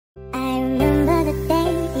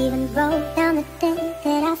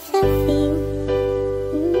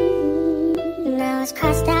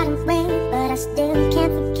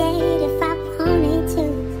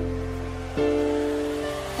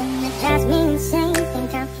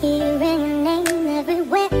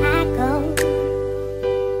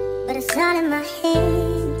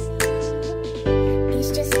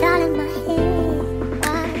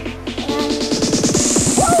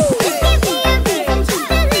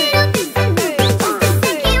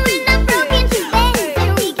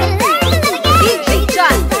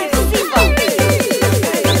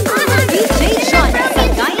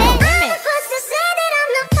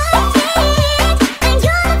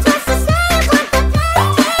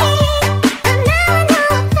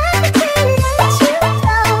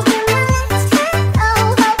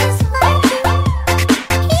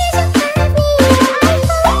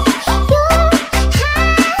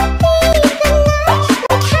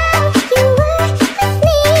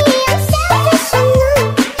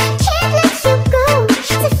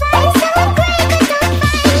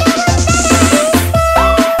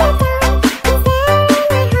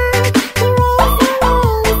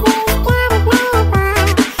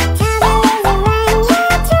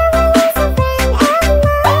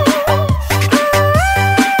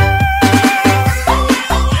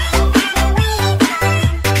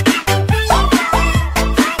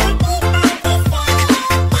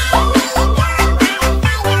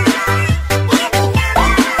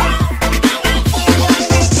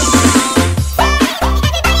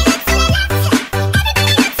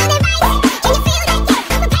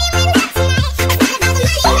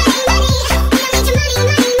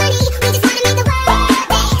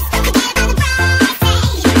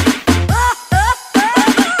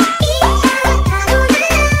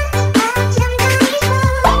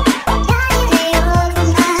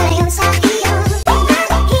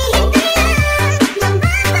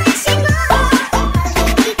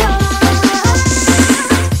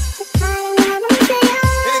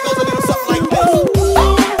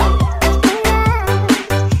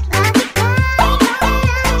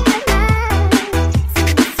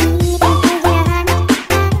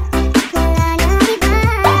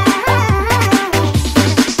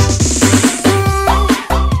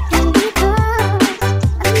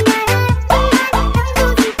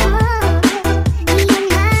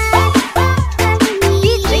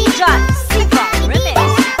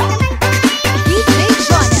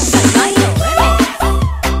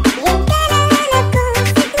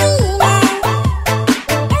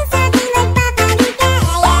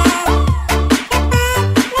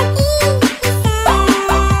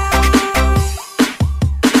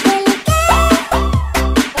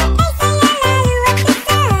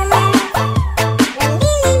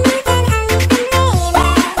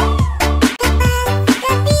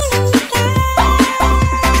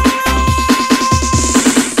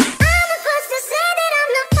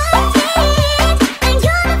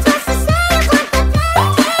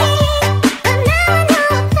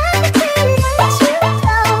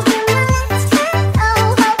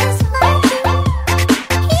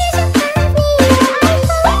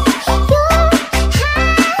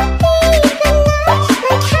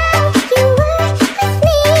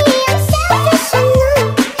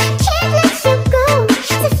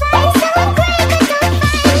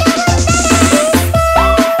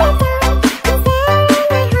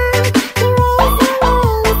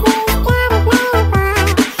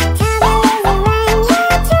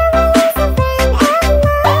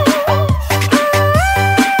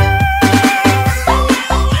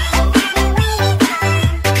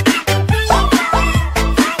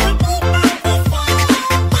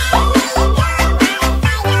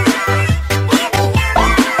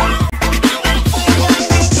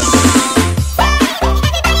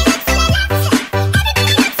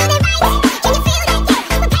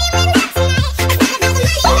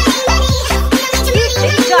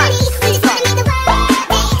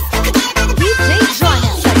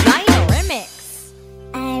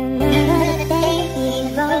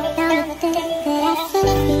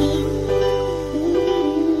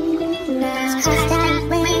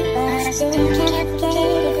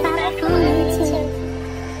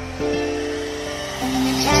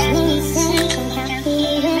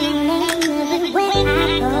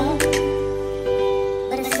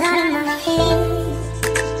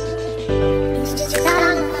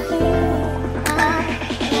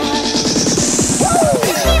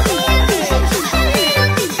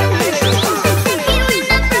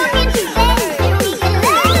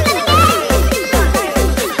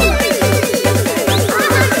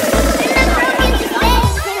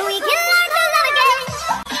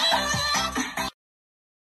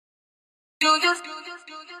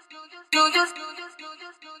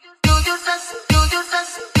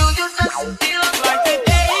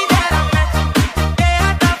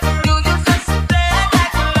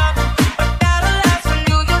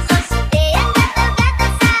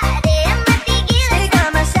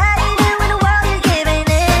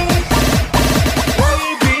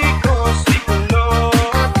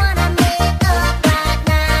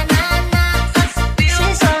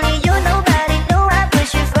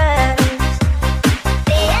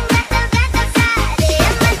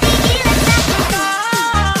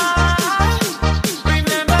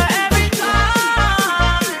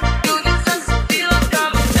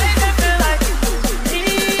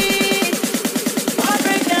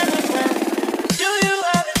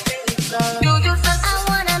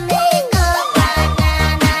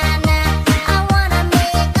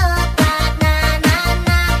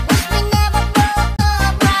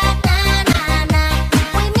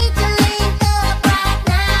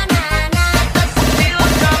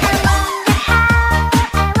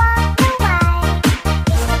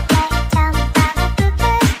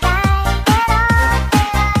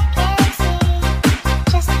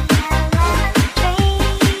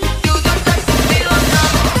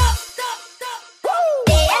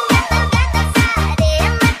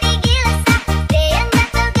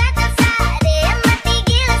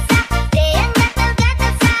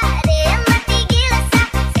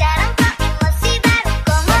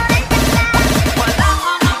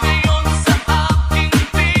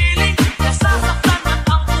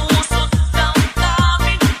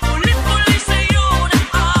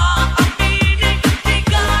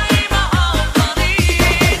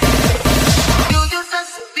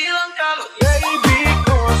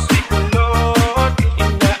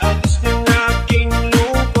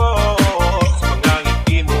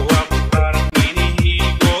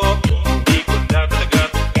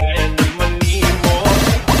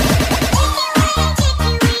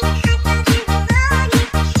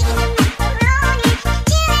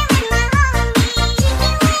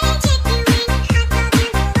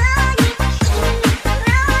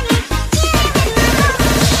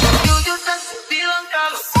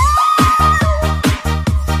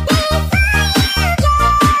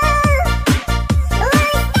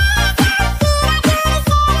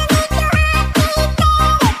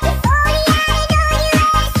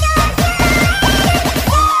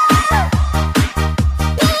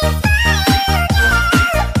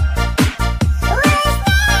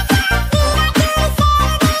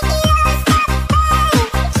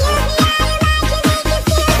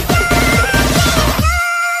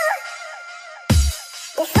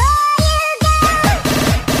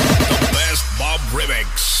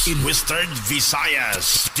In Western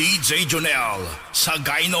Visayas, DJ Jonel,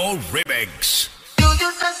 Sagayno Remix.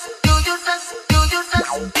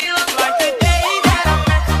 Like the day that I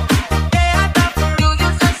met you, the day I thought for you, the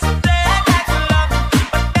day I got your love,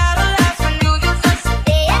 but that'll last for you,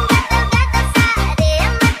 day and day and matigil.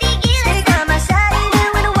 Stick on my side even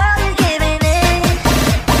when the world is giving in.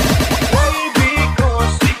 Baby,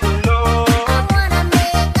 cause we can know I wanna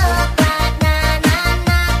make up right now.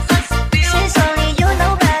 Since only you,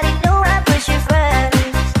 nobody knew I put you first.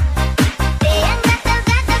 Day and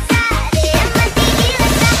day and matigil.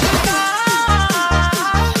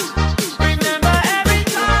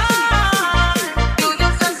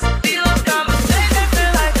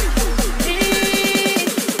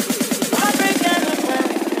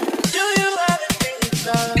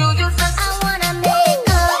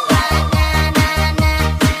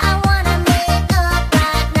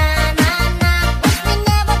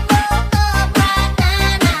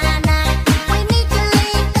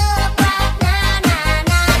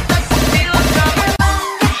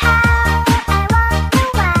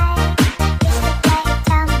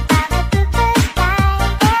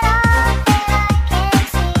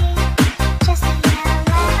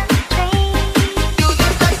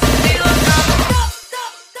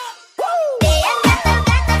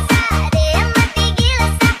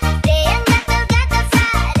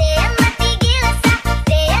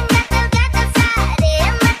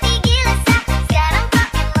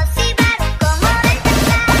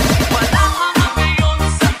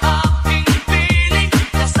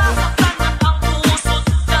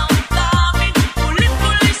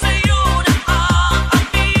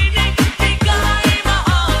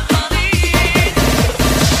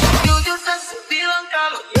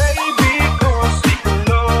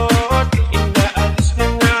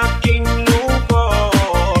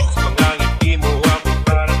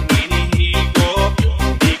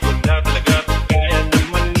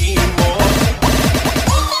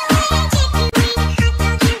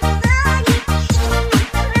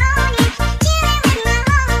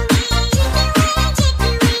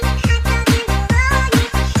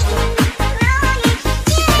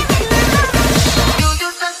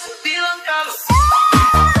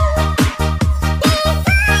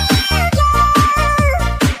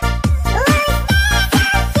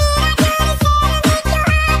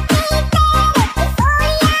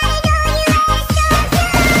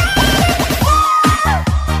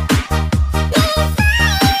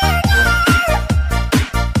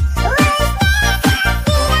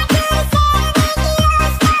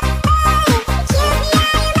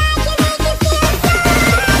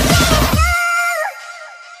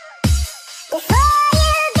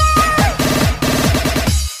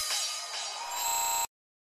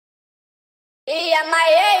 If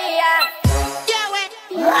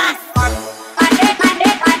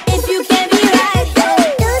you can be right,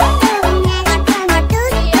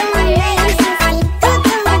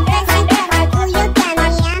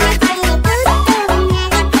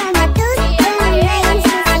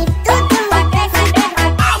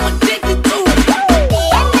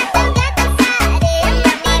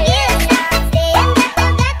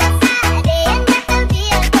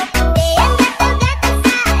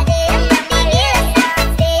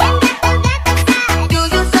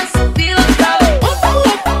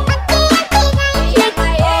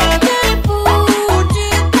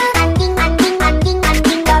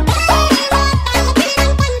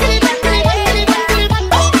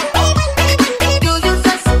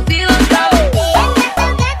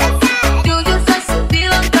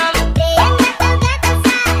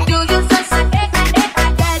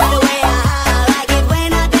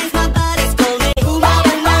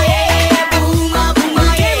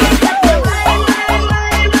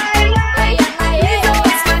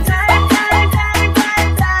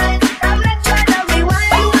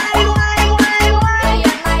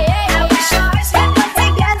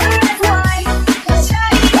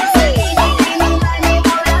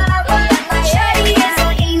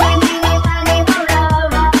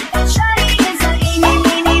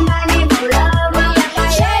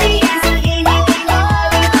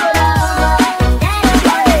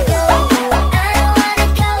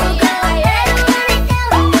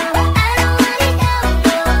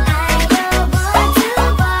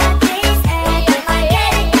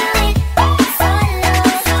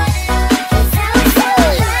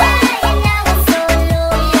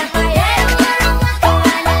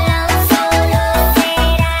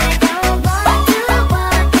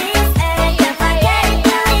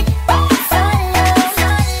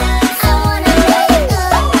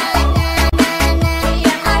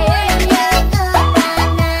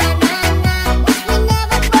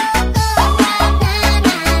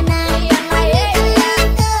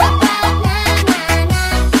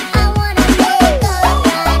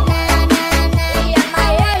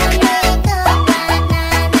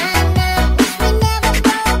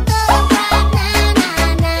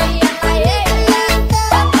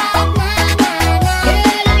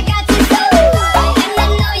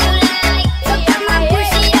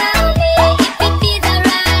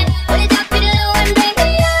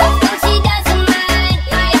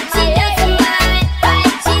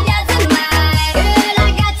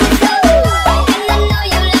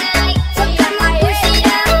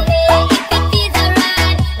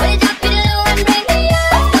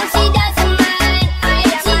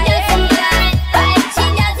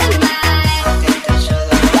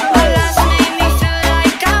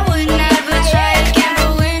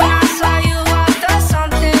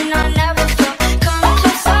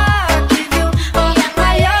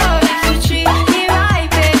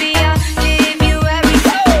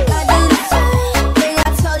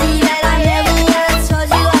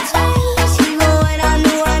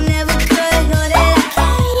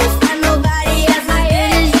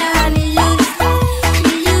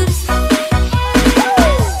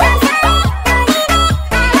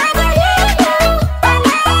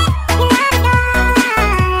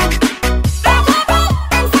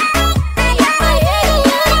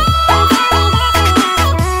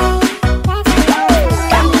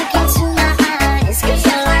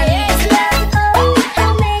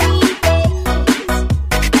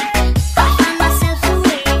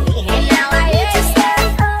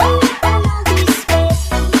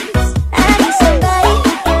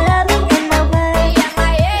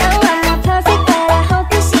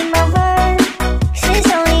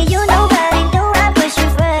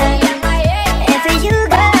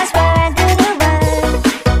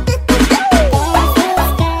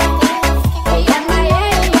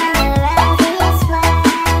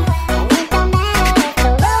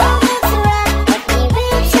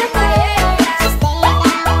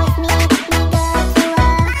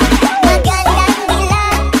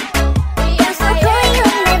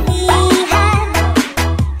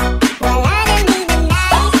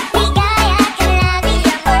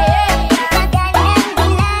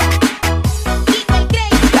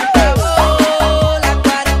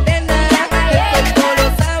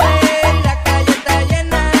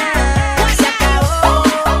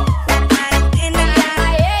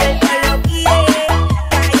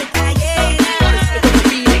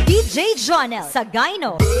 Jonel sa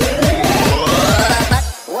Gyno.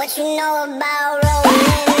 What you know about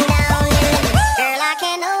rolling down in it? Girl, I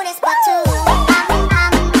can't notice but to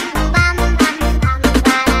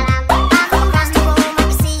across the room, I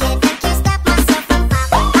can see it. I can't stop myself from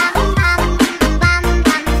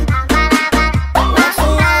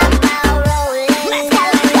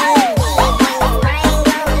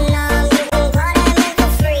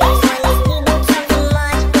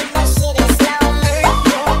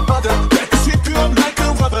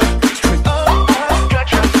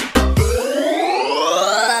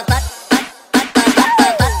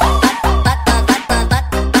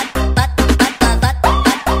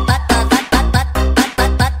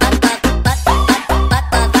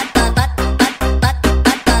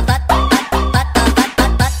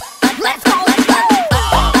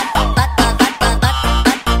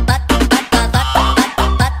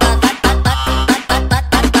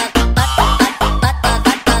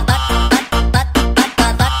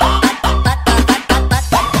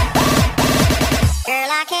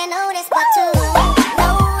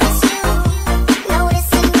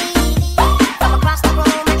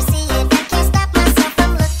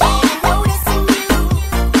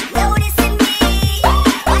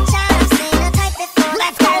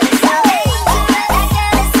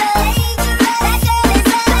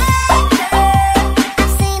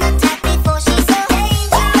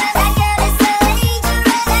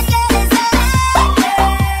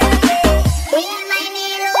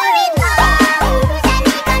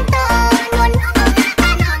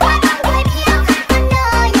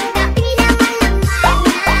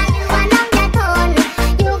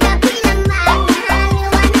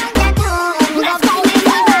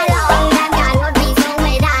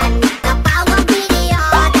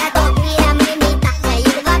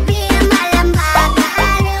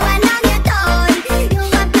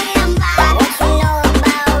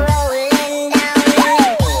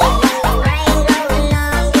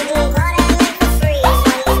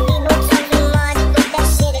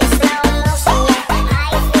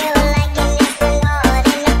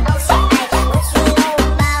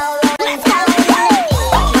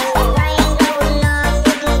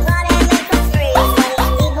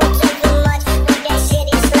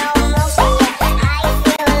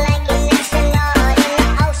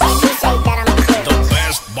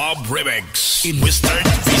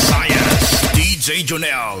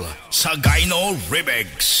Jonel sa Gyno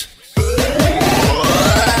Remix.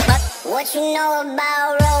 What you know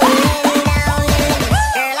about rolling down in it?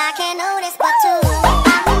 Girl, I can't notice but to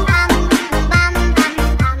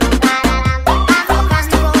across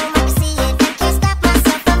the room, I can see it and can't stop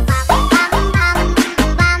myself from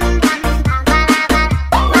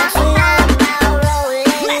what you know about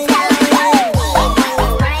rolling down in it? When the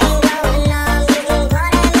rain going on, you can go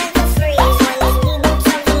there and make it freeze. When these people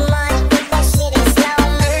talk too much, put that shit in slow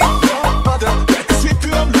mo. Sweep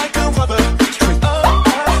you up like a rubber. Straight up,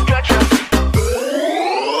 gotcha.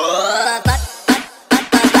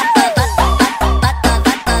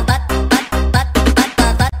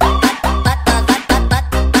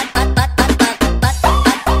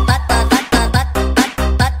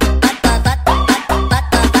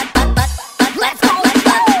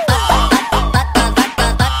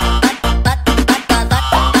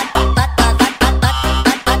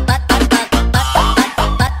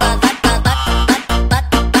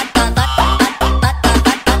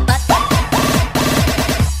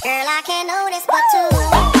 Girl, I can't notice but to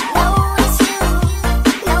notice you,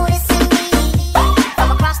 noticing me. From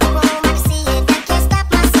across the room, I can see it and can't stop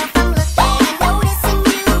myself from looking and noticing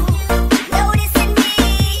you, noticing me.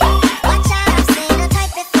 Watch out, I've seen a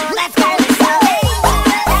type before. That girl is so dangerous.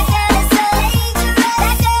 That girl is so dangerous.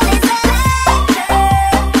 That girl is a girl.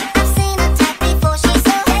 I've seen a type before. She's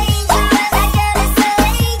so dangerous. That girl is so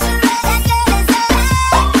dangerous. That girl is a girl.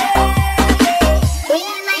 We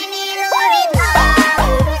might need a worry about.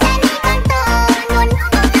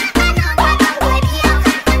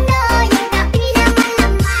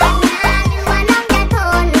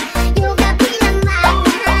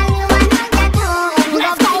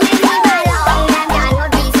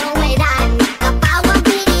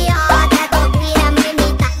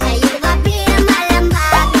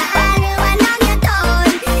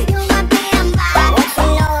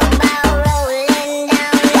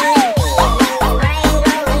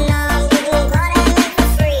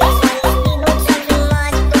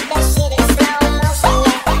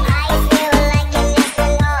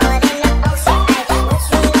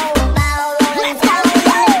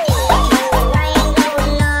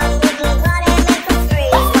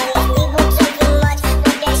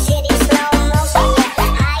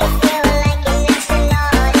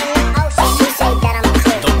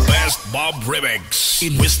 Remix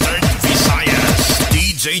in Western Visayas.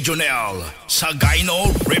 DJ Jonel sa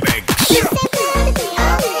Gyno Remix.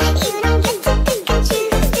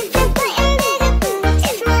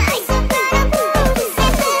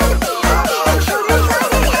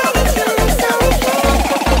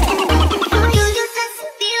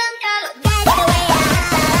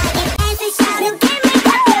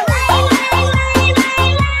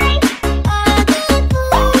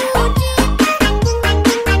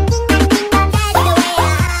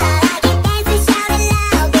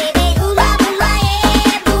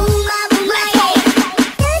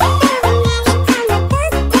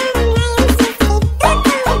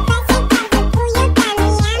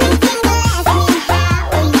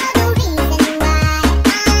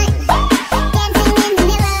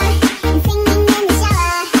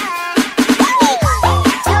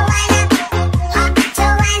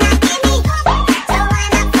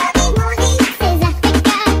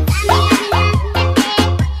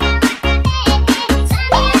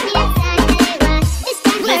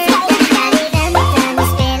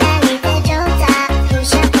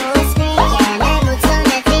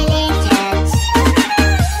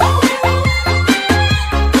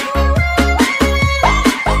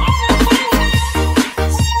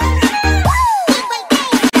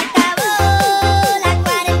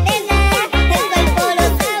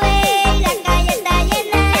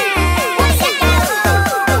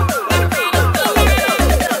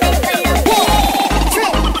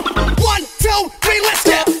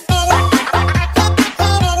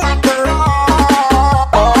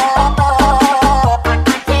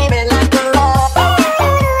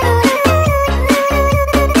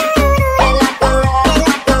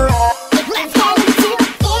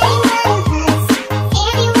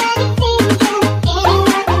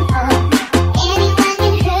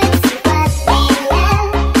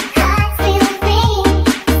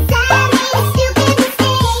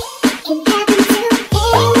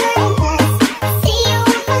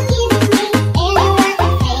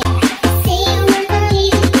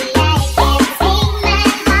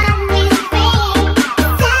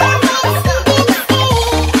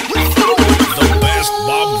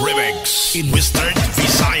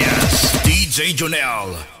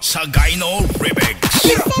 Jonel sa Gyno Remix.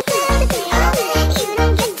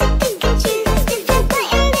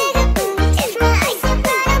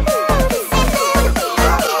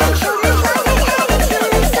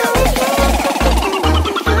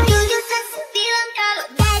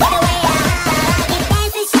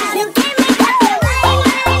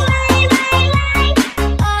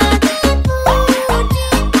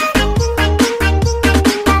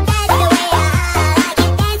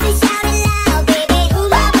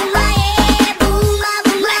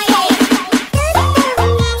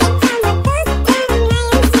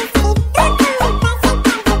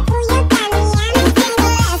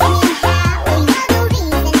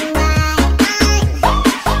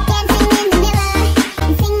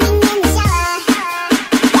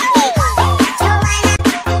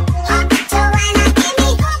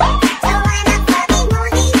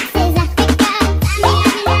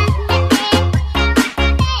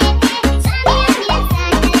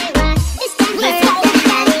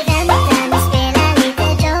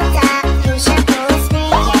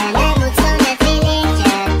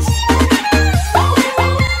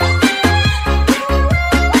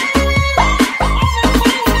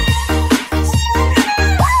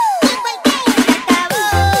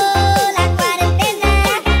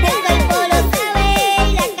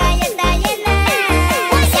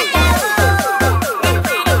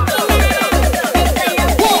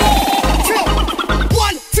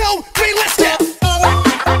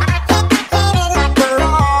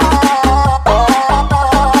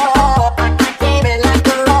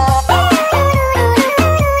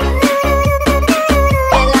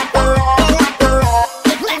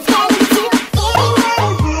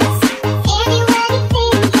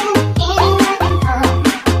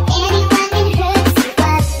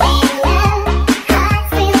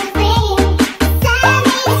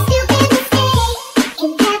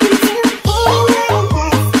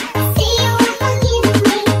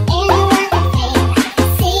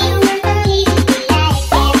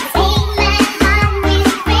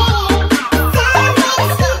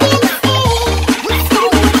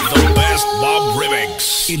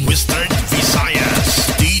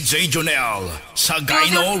 sa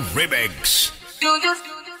Gyno Remix. You just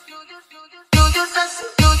feel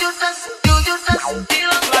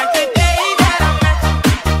like the day that I met you.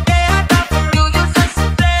 The day I got from you, you just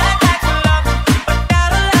said that you love me, but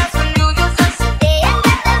that'll last when you just Di ang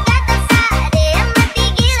gato-gato sa di ang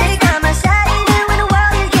matigil. Stick on my side even when the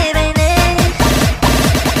world is giving in.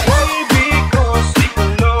 Baby, cause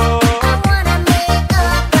I wanna make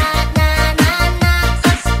up right now, nah, nah.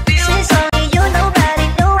 Since only you,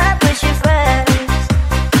 nobody knew I put you first.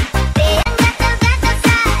 Di ang gato-gato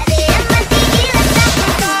sa di ang matigil.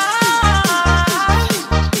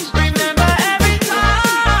 remember every time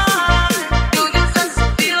you just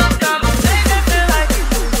feel come make me feel like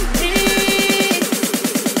me.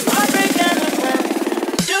 Heartbreak never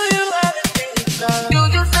ends. Do you ever think so? You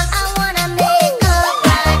just I wanna make up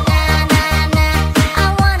right now, nah, nah. I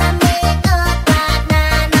wanna make up right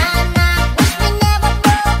now, nah, nah. Wish we never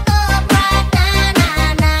broke up right now,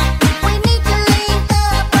 nah, nah. We need to link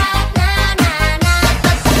up right now, nah, nah.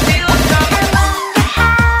 feel I come. wonder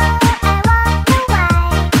how, I wonder why.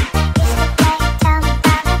 Is the light tell me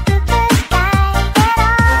about the blue sky? That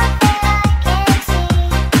all that I can see,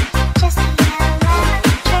 just a yellow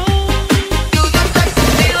dream. You just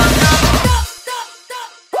feel come.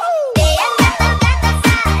 Di ang gato-gato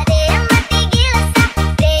sa di ang matigil sa.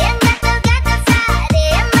 Di ang gato-gato sa di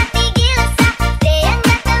ang matigil sa. Di ang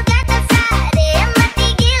gato-gato sa di ang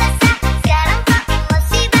matigil sa. Sekarang pakai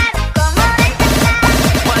musibah como esta.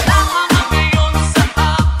 Wala ka ngayon sa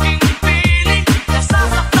aking piling.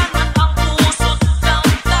 Nasasaktan man ang puso't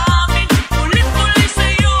damdamin. Ulit-uli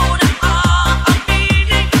sa'yo na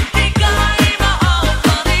aaminin. Ika'y mahal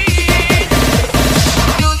pa rin.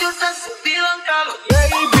 You just feel come.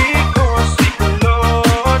 baby, cause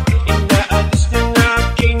ikulot. Inaalis niya na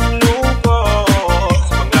aking lubos.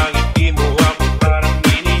 Sa mga ngiti mo ako parang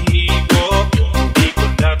minihigo. Hindi ko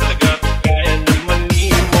na talaga kaya na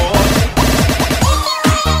malimot.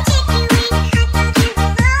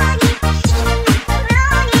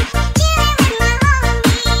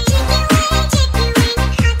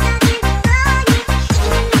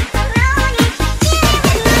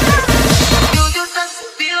 You just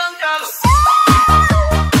feel come.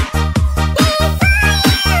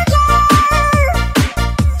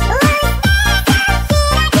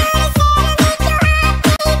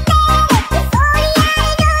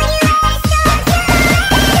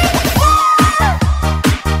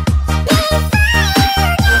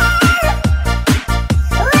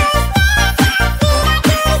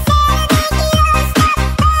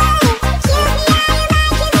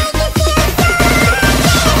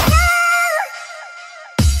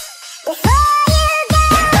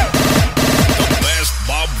 Best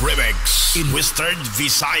Bob Remix in Western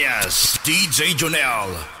Visayas. DJ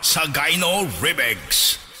Jonel sa Gyno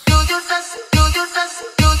Remix. You just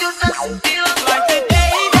feel like the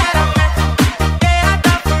day that I met you. The day I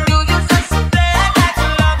got from you, you just said that you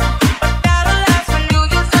love me, but that'll last when you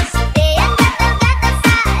just Di ang gato-gato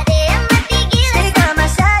sa di ang matigil. Stick on my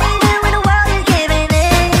side even when the world is giving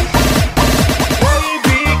in.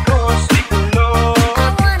 Baby, cause ikulot. I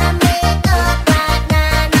wanna make up right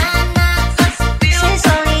now, nah, nah. Since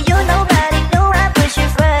only you, nobody knew I put you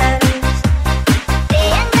first. Di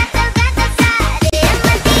ang gato-gato sa di ang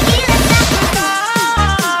matigil.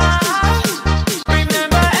 remember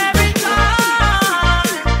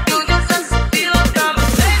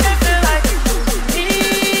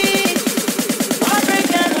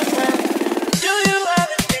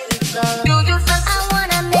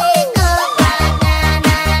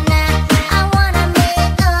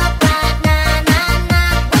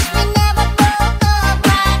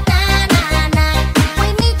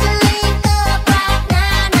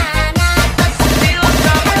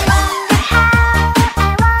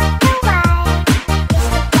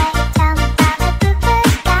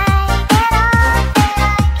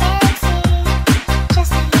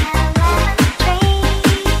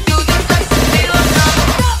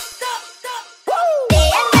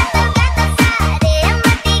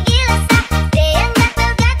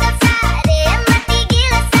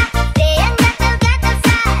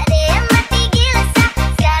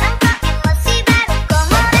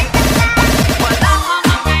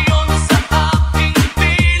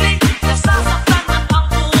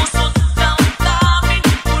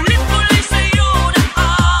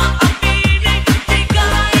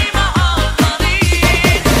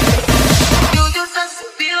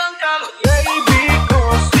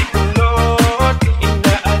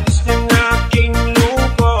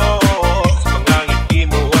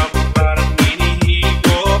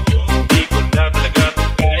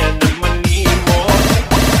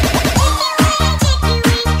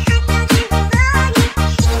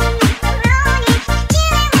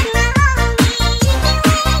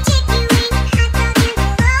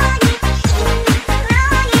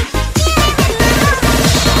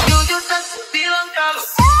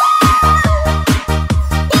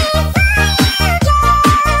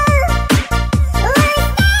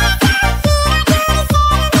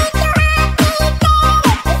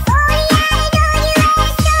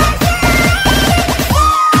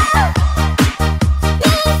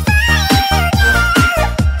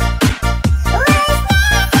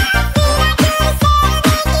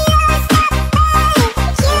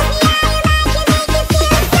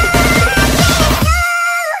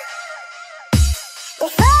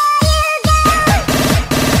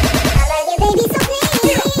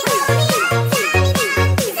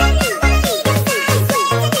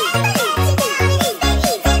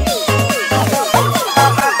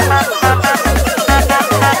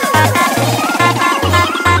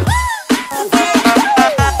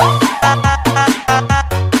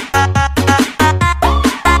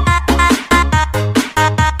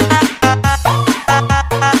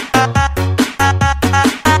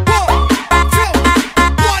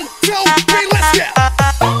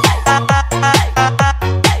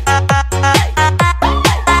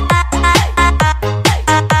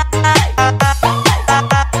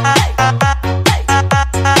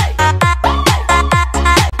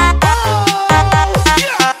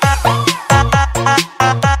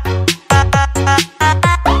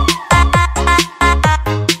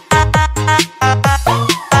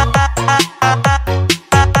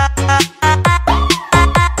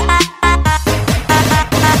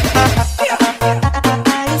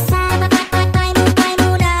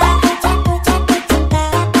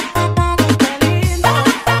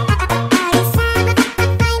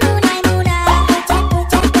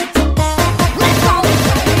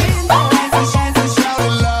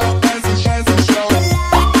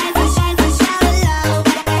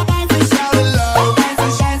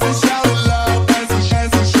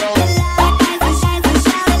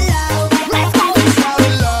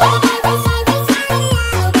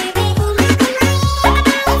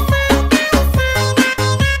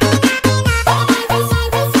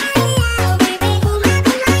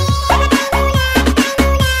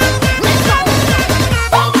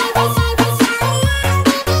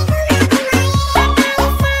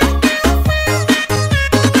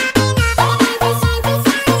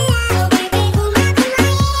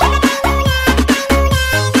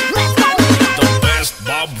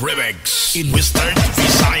in Western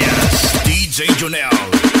Visayas. DJ Jonel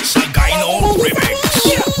sa Gyno Remix.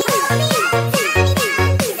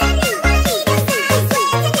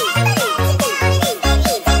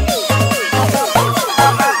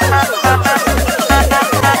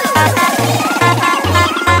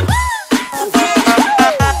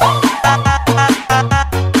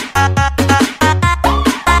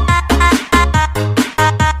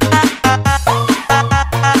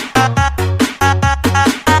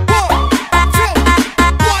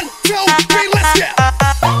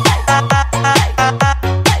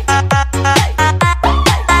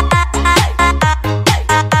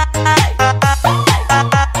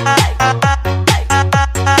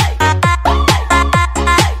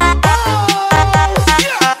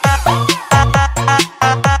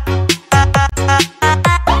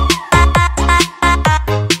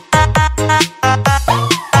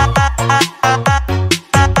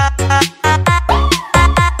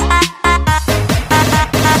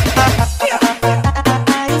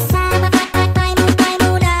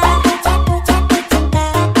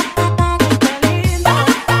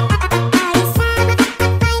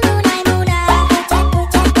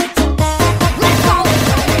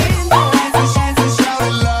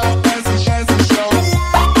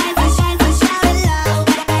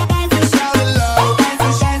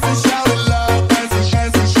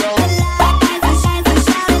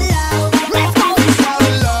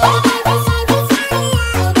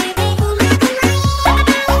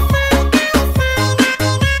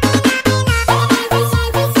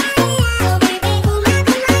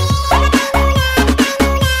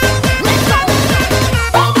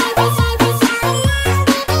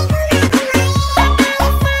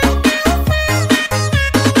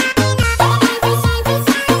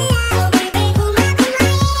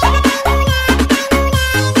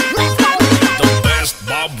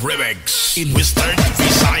 In Western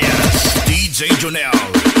Visayas, DJ Jonel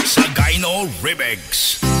sa Gyno Remix.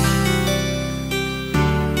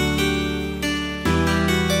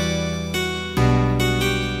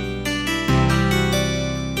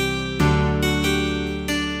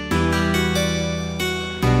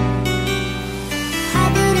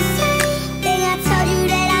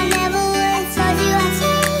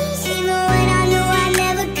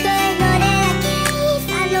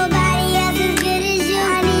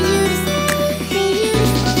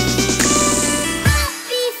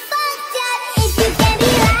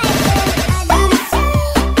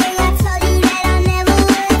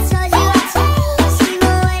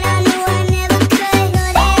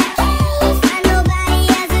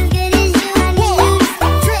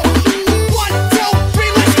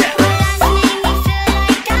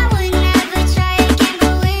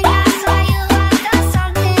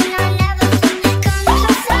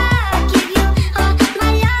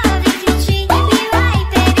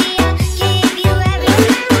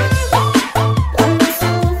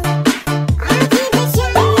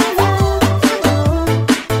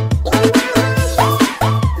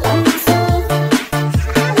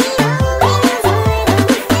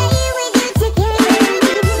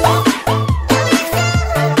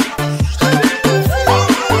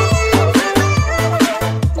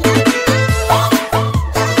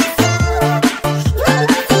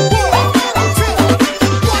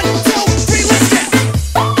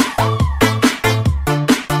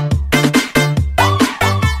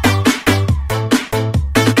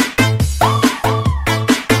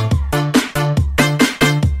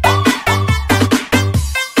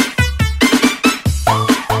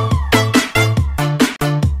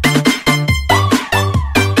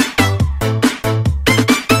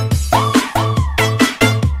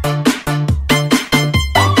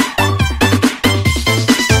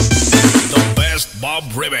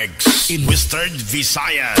 In Western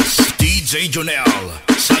Visayas, DJ Jonel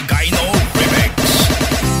sa Gyno Remix.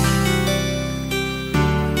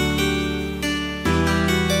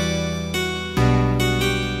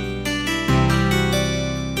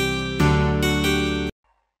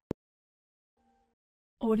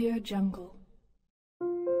 Audio Jungle.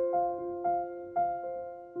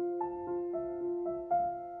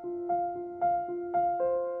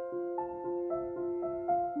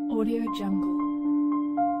 Audio Jungle.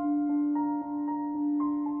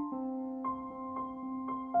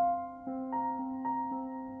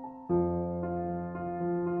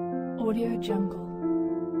 Audio Jungle.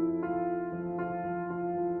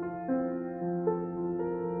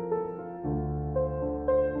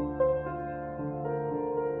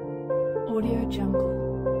 Audio Jungle.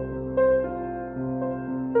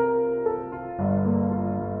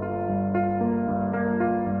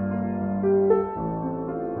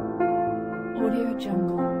 Audio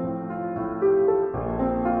Jungle.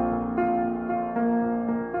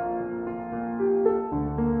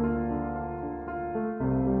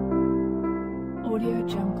 Audio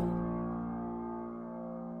Jungle.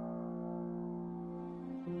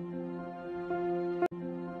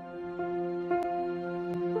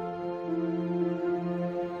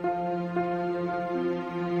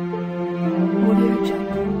 Audio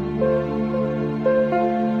Jungle.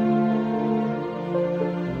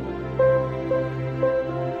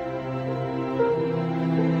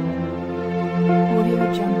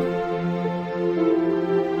 Audio Jungle.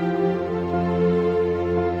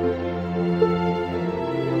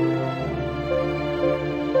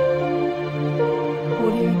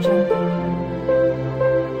 Audio Jungle.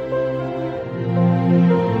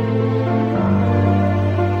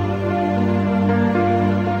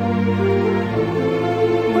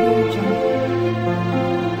 Audio Jungle.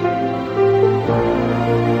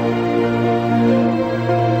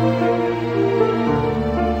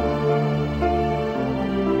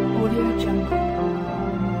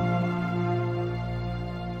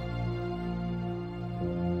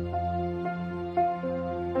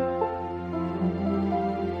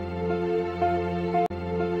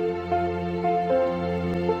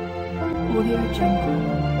 Audio Jungle. Audio Jungle.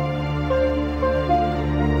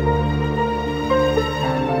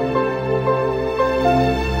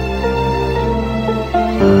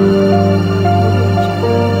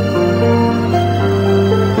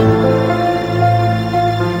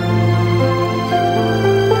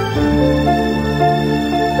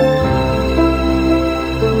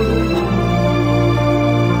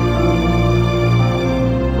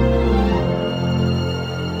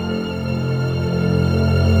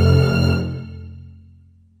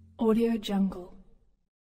 Audio Jungle.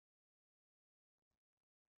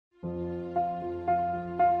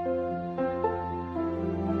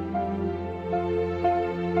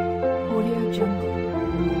 Audio Jungle.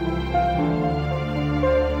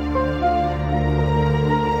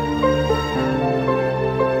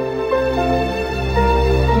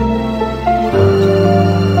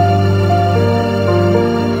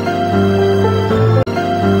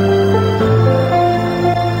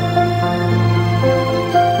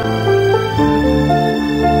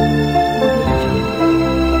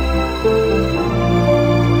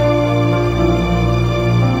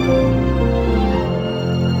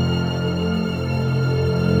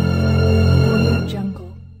 Audio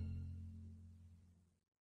Jungle.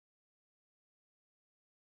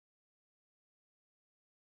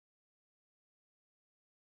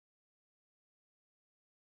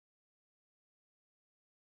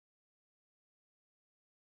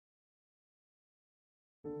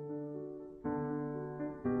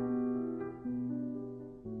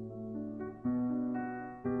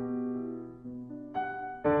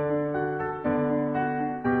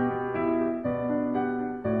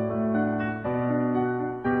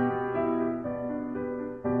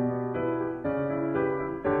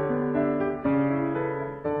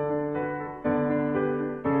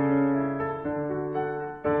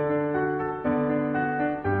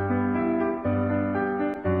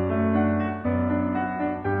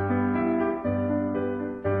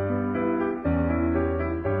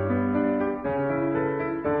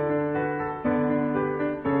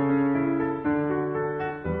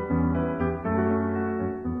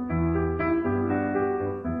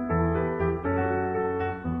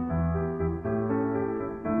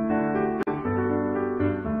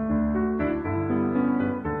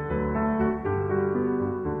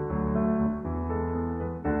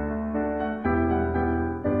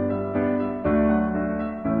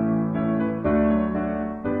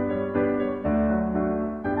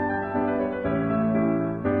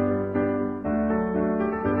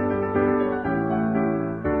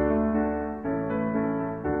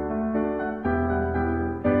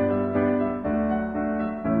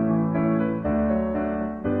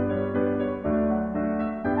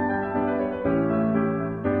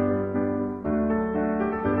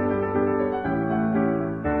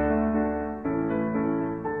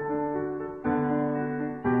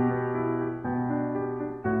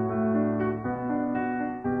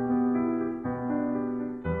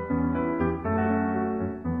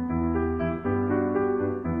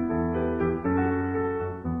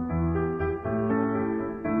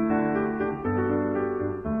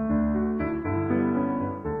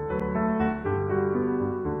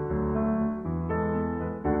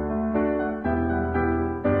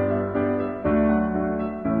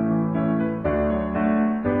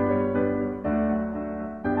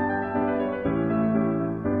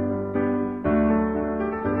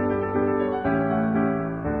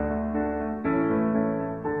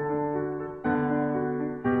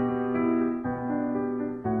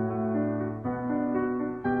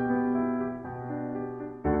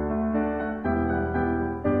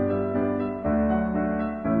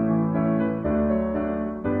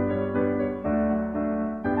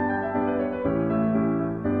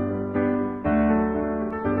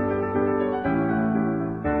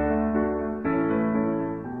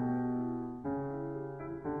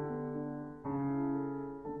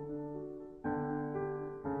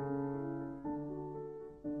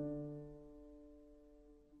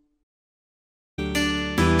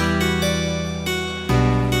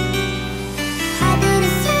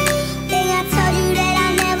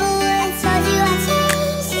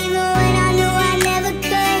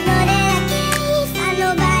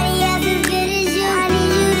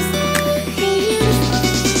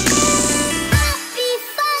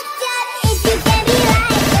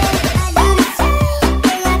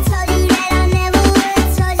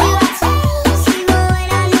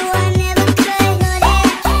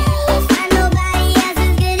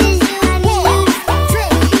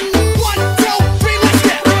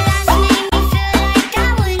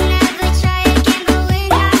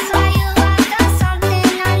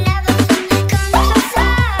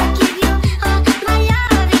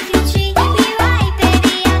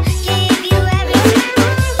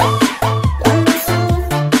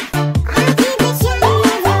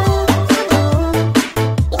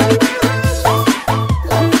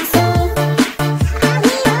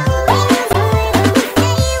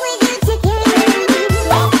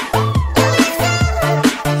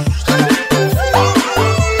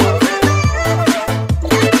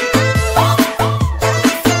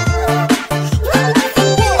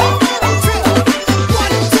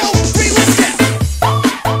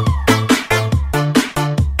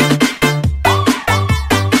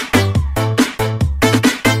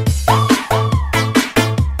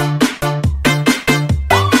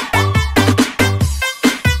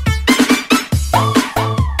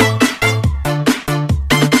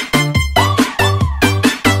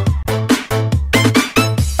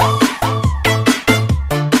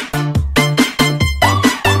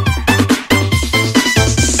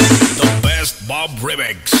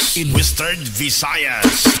 In Western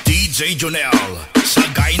Visayas, DJ Jonel sa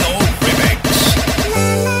Gyno Remix.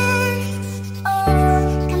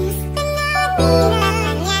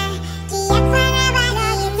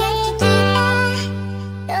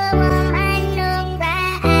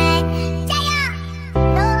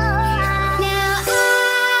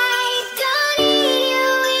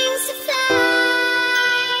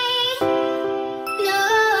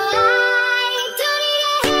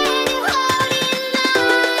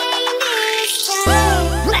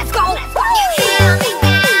 Let's go!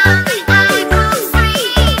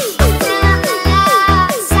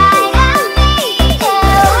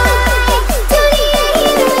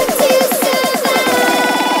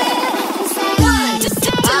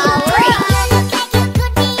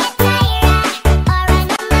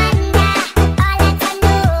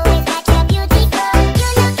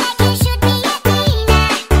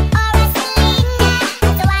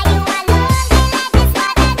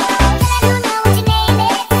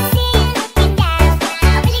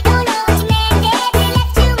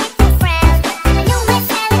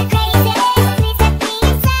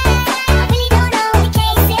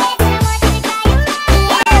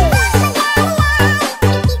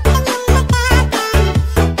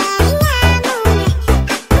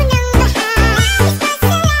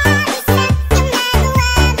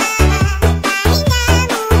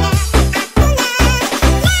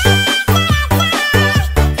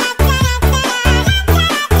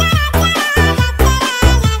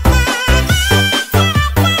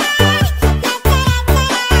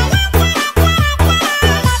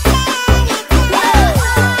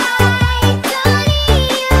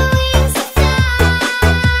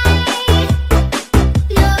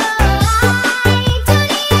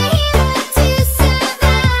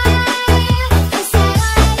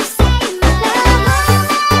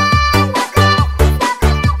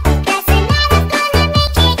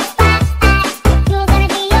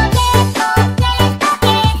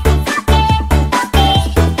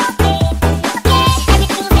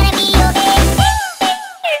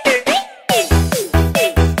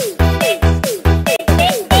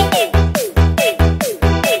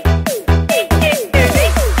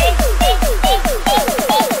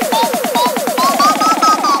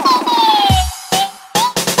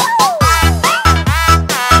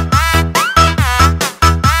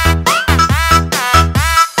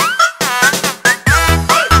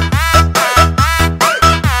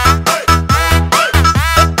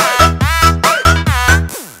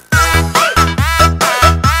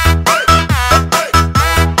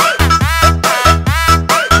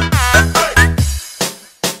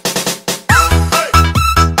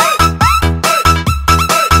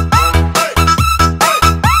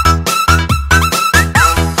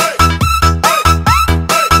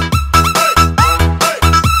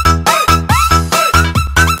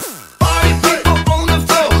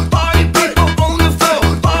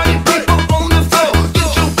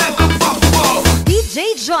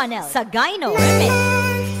 Jonel sa Gyno Remix.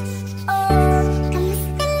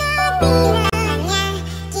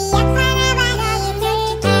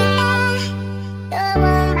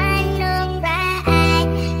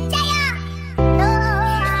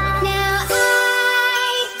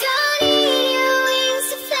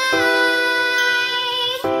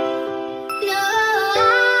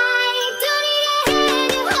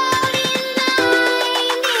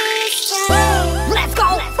 Let's go!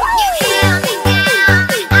 You held me down,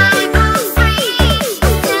 I'm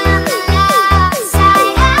free.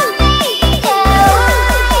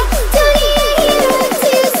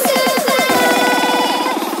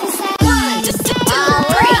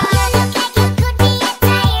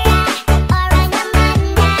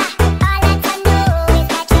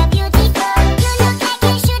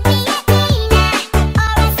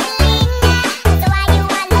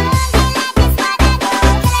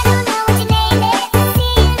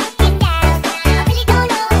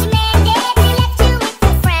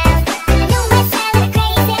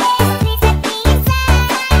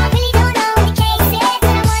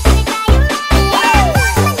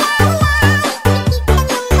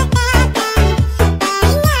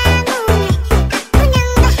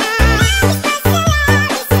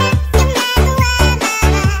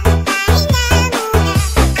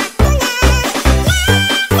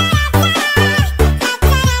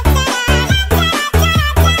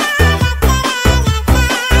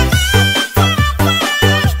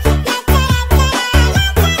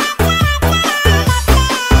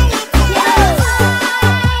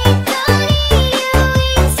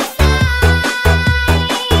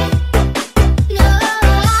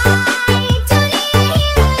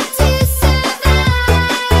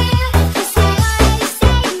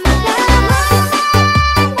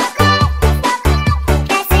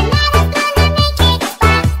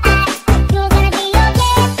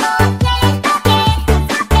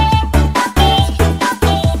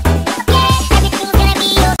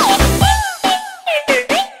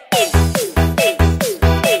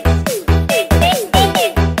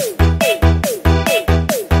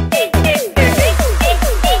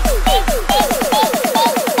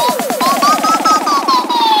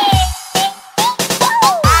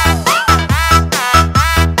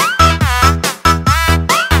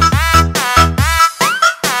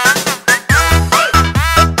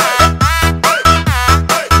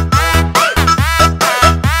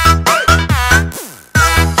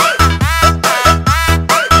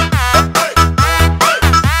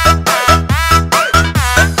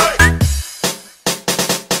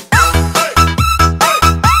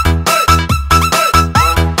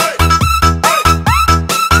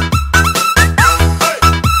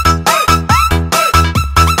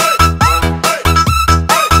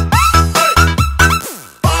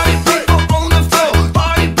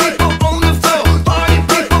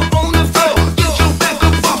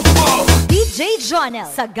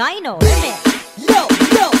 Sagayno Remix. Yo,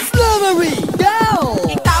 Slummery, go!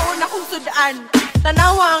 Ikaw na kung sudaan,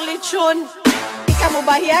 tanawa ang lechon. Ika mo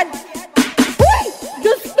bayad? Uy!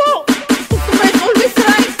 Diyos ko! Customers always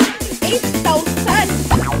right. 8,000!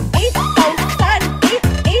 8,000!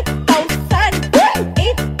 8,000!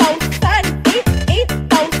 8,000!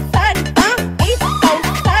 8,000! Ha?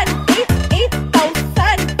 8,000!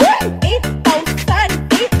 8,000! 8,000!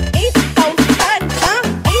 8,000! Ha?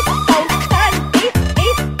 8,000!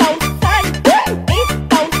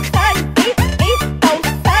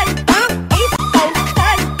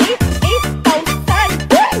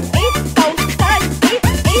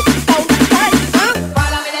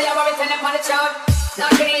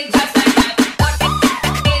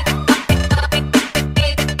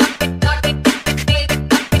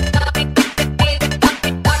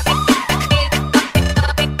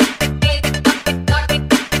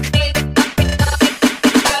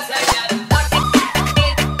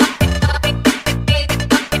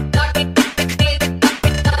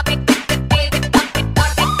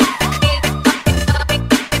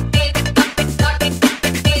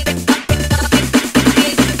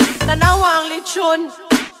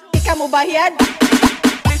 Ika mo bayad?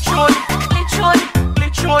 Lechon, lechon,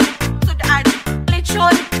 lechon, sudaan.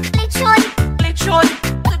 Lechon, lechon, lechon,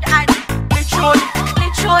 sudaan. Lechon,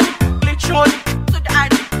 lechon, lechon, sudaan.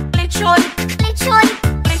 Lechon, lechon,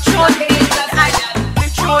 lechon, sudaan.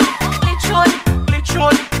 Lechon, lechon,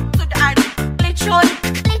 lechon, sudaan. Lechon,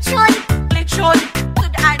 lechon, lechon,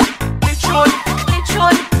 sudaan. Lechon,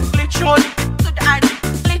 lechon, lechon, sudaan.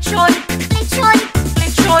 Lechon, lechon,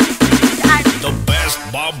 lechon, sudaan. The best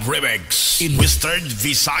Bob Remix in Western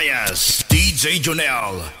Visayas. DJ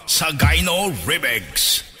Jonel, Sagayno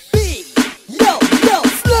Remix. Yo,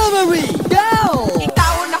 Slummery, go!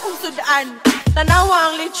 Ikaw na kung sudaan,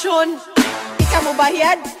 tanawa ang lechon. Ika mo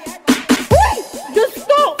bayad? Uy! Diyos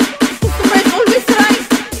ko! Customers always right.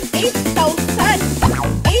 8,000!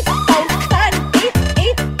 8,000!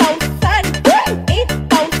 8,000!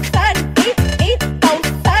 8,000!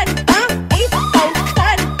 8,000! Ha?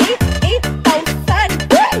 8,000! 8,000!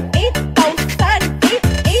 8,000! 8,000!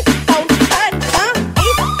 Ha?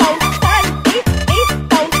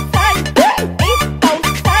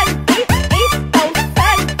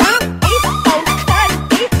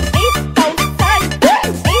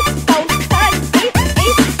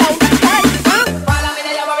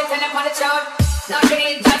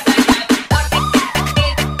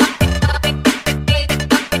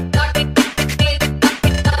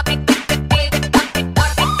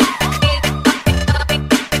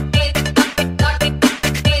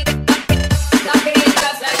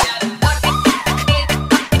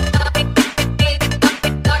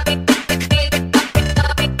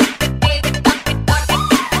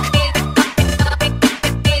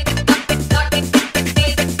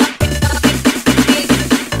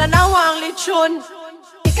 Tanawa ang lechon.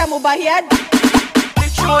 Ika mo bayad?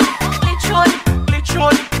 Lechon, lechon,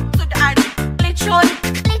 lechon, sudaan. Lechon,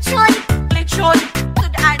 lechon, lechon,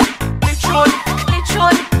 sudaan. Lechon,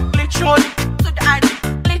 lechon, lechon, sudaan.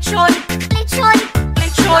 Lechon, lechon,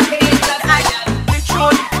 lechon, sudaan.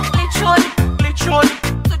 Lechon, lechon, lechon,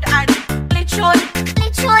 sudaan. Lechon,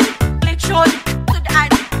 lechon, lechon, sudaan.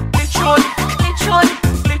 Lechon, lechon,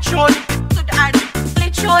 lechon, sudaan.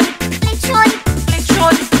 Lechon, lechon,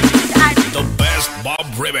 lechon, sudaan. The best Bob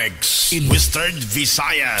Remix in Western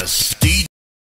Visayas. DJ